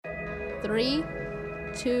3,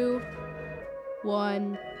 2,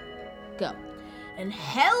 1, go. And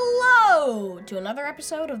hello to another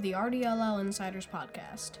episode of the RDLL Insiders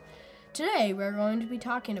Podcast. Today we're going to be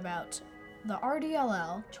talking about the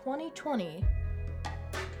RDLL 2020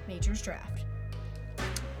 Majors Draft.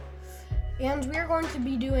 And we are going to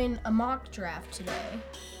be doing a mock draft today.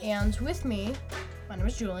 And with me, my name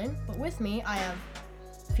is Julian, but with me I have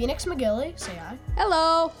Phoenix McGilly, say hi,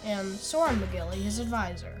 Hello. and Soren McGilly, his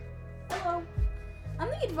advisor. Hello. I'm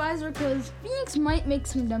the advisor because Phoenix might make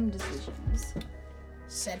some dumb decisions.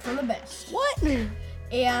 Said from the best. What?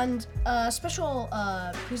 And a special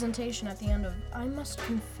presentation at the end of I Must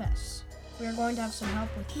Confess. We are going to have some help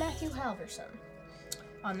with Matthew Halverson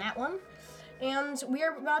on that one. And we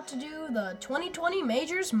are about to do the 2020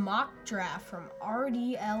 Majors mock draft from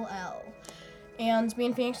RDLL. And me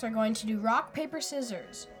and Phoenix are going to do rock, paper,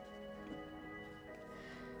 scissors.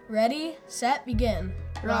 Ready, set, begin.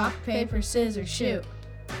 Rock, paper, scissors, shoot.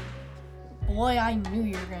 Boy, I knew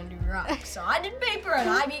you were going to do rock. So I did paper and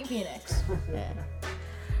I beat Phoenix.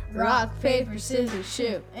 Rock, paper, scissors,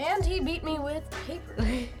 shoot. And he beat me with paper.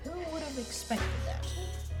 Who would have expected that?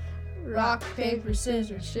 Rock, paper,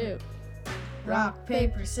 scissors, shoot. Rock,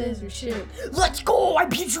 paper, scissors, shoot. Let's go! I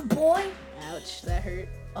beat you, boy! Ouch, that hurt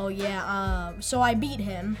Oh, yeah, so I beat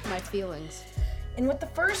him. my feelings. And with the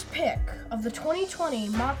first pick of the 2020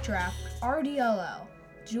 mock draft, RDLL,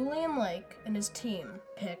 Julian Lake and his team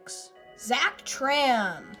picks Zach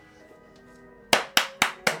Tran.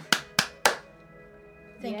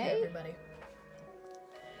 Thank you, Yay. everybody.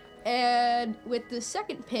 And with the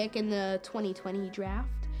second pick in the 2020 draft,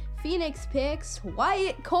 Phoenix picks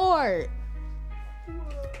Wyatt Court.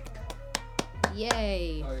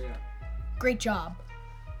 Yay. Oh, yeah. Great job.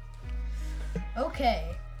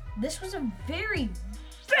 Okay, this was a very,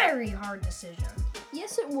 very hard decision.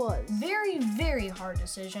 Yes, it was. Very, very hard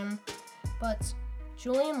decision. But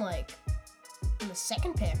Julian Lake, in the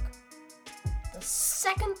second pick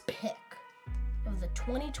of the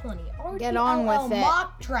 2020 Get on with RDLL it.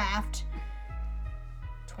 mock draft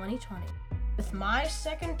 2020. With my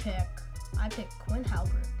second pick, I picked Quinn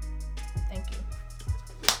Halbert. Thank you.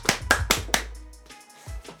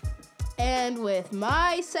 And with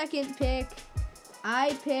my second pick,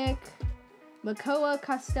 I pick Makoa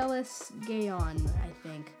Costellas Gayon, I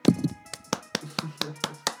think.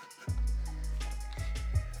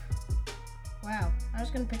 Wow, I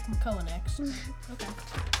was gonna pick Makoa next. Okay.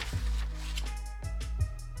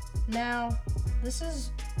 Now, this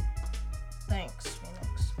is... Thanks,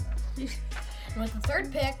 Phoenix. And with the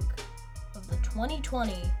third pick of the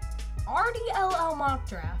 2020 RDLL mock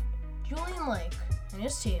draft, Julian Lake and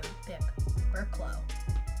his team pick Burke Lowe.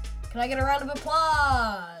 Can I get a round of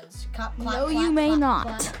applause? Clap, clap, No, clap, you may clap,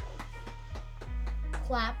 not.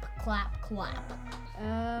 Clap, clap, clap.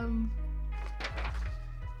 And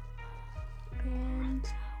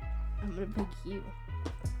I'm gonna pick you.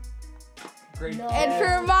 Great. No. And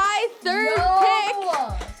for my third pick,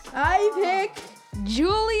 I pick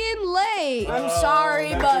Julian Lake. I'm sorry,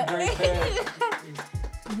 That's but... a great pick.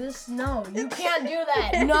 No, you can't do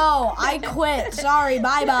that. No, I quit. Sorry,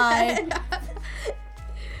 bye-bye.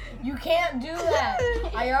 You can't do that.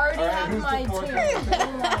 I already All right, have who's my the fourth team. round?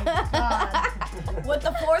 Oh my god. With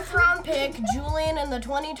the fourth round pick, Julian in the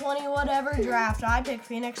 2020 whatever draft, I pick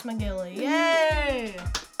Phoenix McGilly. Yay!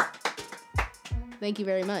 Thank you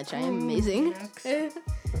very much. I am amazing. Phoenix.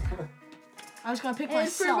 I was gonna pick And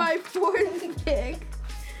myself. for my fourth pick,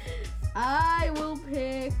 I will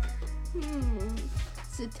pick.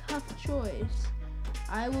 It's a tough choice.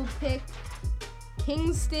 I will pick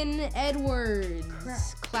Kingston Edwards. Crap.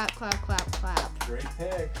 Clap, clap, clap, clap. Great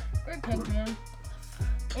pick. Great pick, man.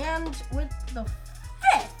 And with the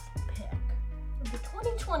fifth pick of the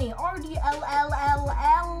 2020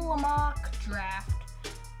 RDLLL mock draft,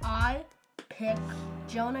 I pick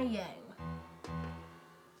Jonah Yang.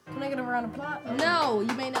 Can I get a round of applause? No,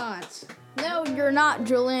 you may not. No, you're not,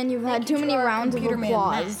 Julian. You've had Thank you too to many our rounds of computer man,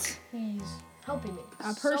 applause. Matt. He's helping me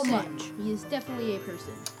A so person. much. He is definitely a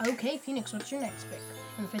person. Okay, Phoenix, what's your next pick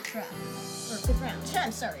in the fifth draft? Or fifth round.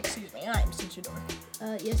 I'm sorry, excuse me. I'm Cinchador.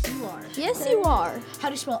 Yes, you are. Yes, you are. How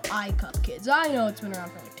do you spell iCup, kids? I know it's been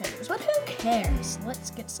around for like 10 years, but who cares?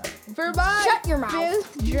 Let's get started. For my Shut your mouth.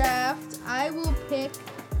 fifth draft, I will pick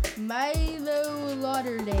Milo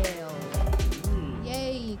Lauderdale.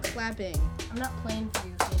 Yay, clapping. I'm not playing for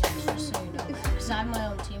you, Phoenix, just so you know that. Because I have my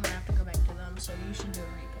own team and I have to go back to them, so you should do a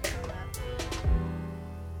repick on that.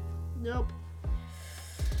 Nope.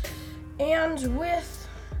 And with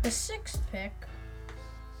the sixth pick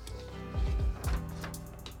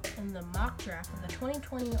in the mock draft of the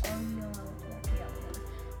 2020 RDLL draft,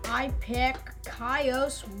 I pick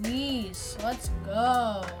Kaios Weiss. Let's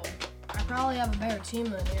go. I probably have a better team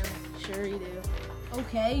than you. Sure you do.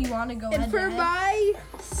 Okay, you want to go And head for to head? my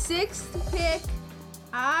 6th pick,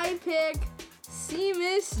 I pick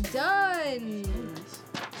Seamus Dunn.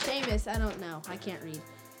 Seamus, I don't know. I can't read.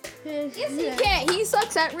 Yes, he can't. He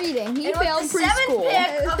sucks at reading. He And failed with the 7th preschool.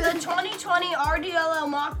 pick of the 2020 RDLL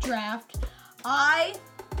mock draft, I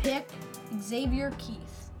pick Xavier Keith.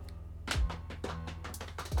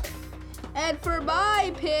 And for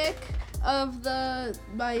my pick of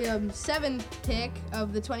my 7th pick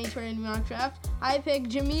of the 2020 mock draft, I pick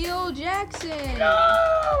Jameel Jackson. No,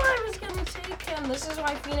 I was gonna take him. This is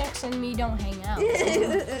why Phoenix and me don't hang out.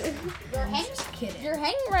 I'm just kidding. You're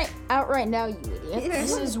hanging out right now, you idiot.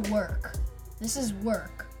 This is work. This is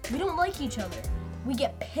work. We don't like each other. We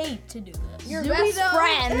get paid to do this. You're Do we best though?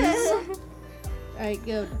 friends. All right,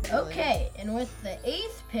 go. Okay, and with the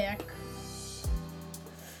 8th pick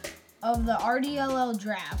of the RDLL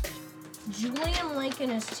draft, Julian Lake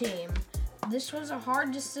and his team. This was a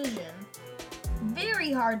hard decision.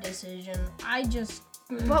 Very hard decision.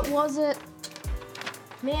 What was it?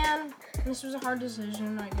 Man, this was a hard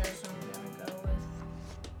decision. I guess I'm gonna go with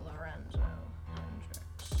Lorenzo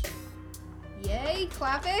Hendricks. Yay,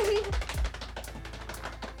 clapping.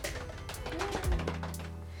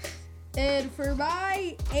 And for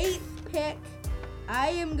my 8th pick, I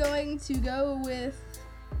am going to go with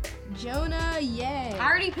Jonah Yang. I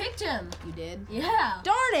already picked him. You did? Yeah.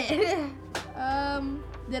 Darn it!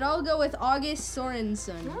 Then I'll go with August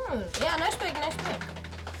Sorensen. Yeah, nice pick, nice pick.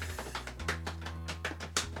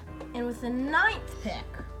 And with the 9th pick,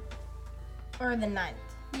 or the 9th.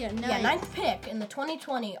 Yeah, Yeah, 9th pick in the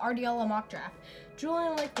 2020 RDLL mock draft,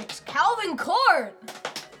 Julian Lake picks Calvin Court.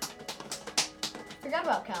 Forgot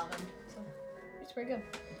about Calvin. So he's pretty good.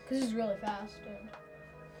 Because he's really fast. And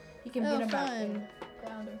he can beat up fun.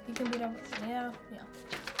 Grounder. He can beat up. Yeah.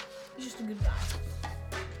 He's just a good guy.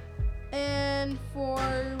 And for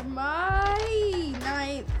my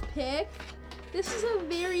 9th pick, this is a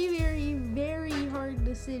very, very, very hard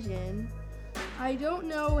decision. I don't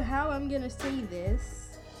know how I'm gonna say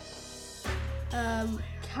this.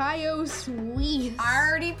 Kaios Weiss. I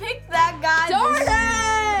already picked that guy. Darn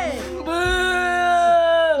it!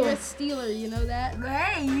 Boo! You're a Steeler, you know that?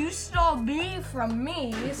 Hey, you stole B from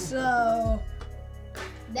me, so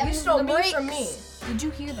you was stole the B from me. breaks. Did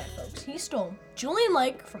you hear that, folks? He stole Julian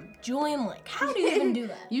Lake from Julian Lake. How do you even do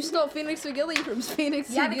that? You stole Phoenix McGilly from Phoenix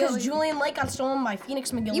Yeah, McGilly. because Julian Lake got stolen by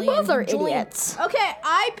Phoenix McGilly. You both and are Julian- idiots. Okay,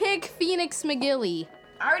 I pick Phoenix McGilly.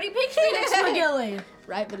 I already picked Phoenix McGilly.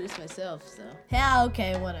 Right, but it's myself, so. Yeah,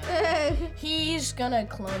 okay, whatever. He's gonna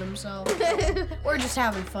clone himself. We're just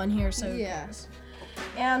having fun here, so Yeah.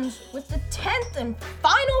 And with the 10th and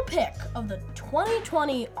final pick of the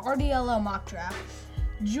 2020 RDLL mock draft,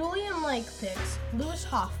 Julian Lake picks Lewis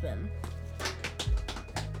Hoffman.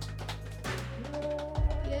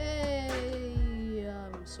 Yay!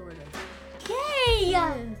 Sort of. Yay!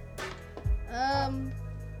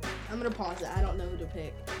 I'm gonna pause it. I don't know who to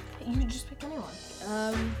pick. You can just pick anyone.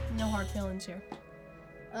 No hard feelings here.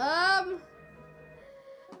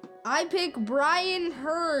 I pick Brian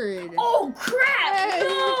Hurd. Oh crap! Hey.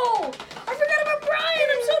 No! I forgot about Brian.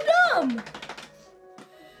 I'm so dumb.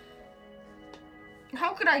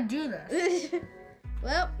 How could I do this?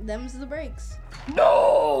 Well, them's the breaks.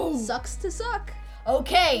 No! Sucks to suck.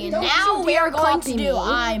 Okay, Don't now you we are dare going copy to do me.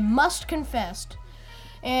 I Must Confess.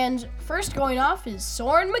 And first going off is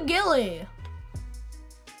Soren McGilly.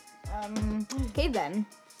 Okay then.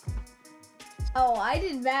 Oh, I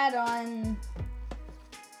did bad on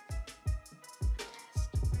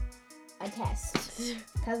a test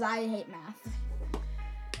because I hate math.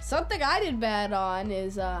 Something I did bad on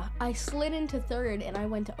is I slid into third and I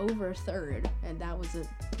went over third, and that was a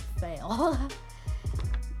fail.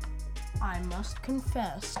 I must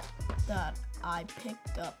confess that I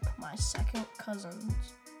picked up my second cousin's,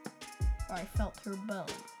 or I felt her bone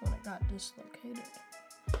when it got dislocated.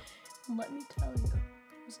 Let me tell you,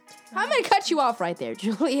 it was a I'm gonna cut you off right there,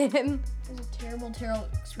 Julian. It was a terrible, terrible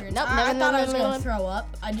experience. Nope, I no, thought no, I was no, gonna no. throw up.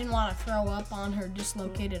 I didn't want to throw up on her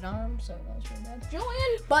dislocated arm, so that was really bad.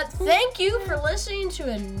 Julian. But thank you for listening to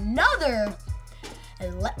another.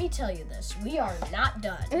 And let me tell you this: we are not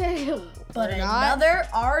done. But We're not. another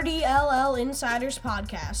RDLL Insiders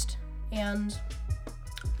podcast. And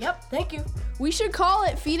yep, thank you. We should call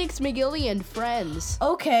it Phoenix McGilly and Friends.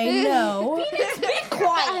 Okay, no. Be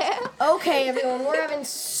quiet. Okay, everyone, we're having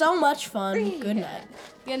so much fun. Good night.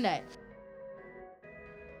 Good night.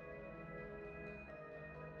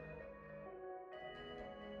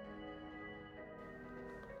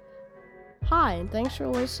 Hi, and thanks for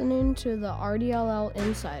listening to the RDLL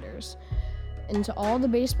Insiders. And to all the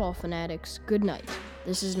baseball fanatics, good night.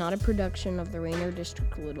 This is not a production of the Rainier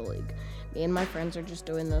District Little League. Me and my friends are just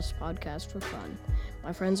doing this podcast for fun.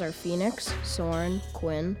 My friends are Phoenix, Soren,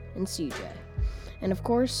 Quinn, and CJ. And of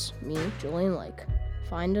course, me, Julian Lake.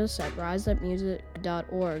 Find us at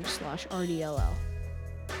riseupmusic.org/RDLL.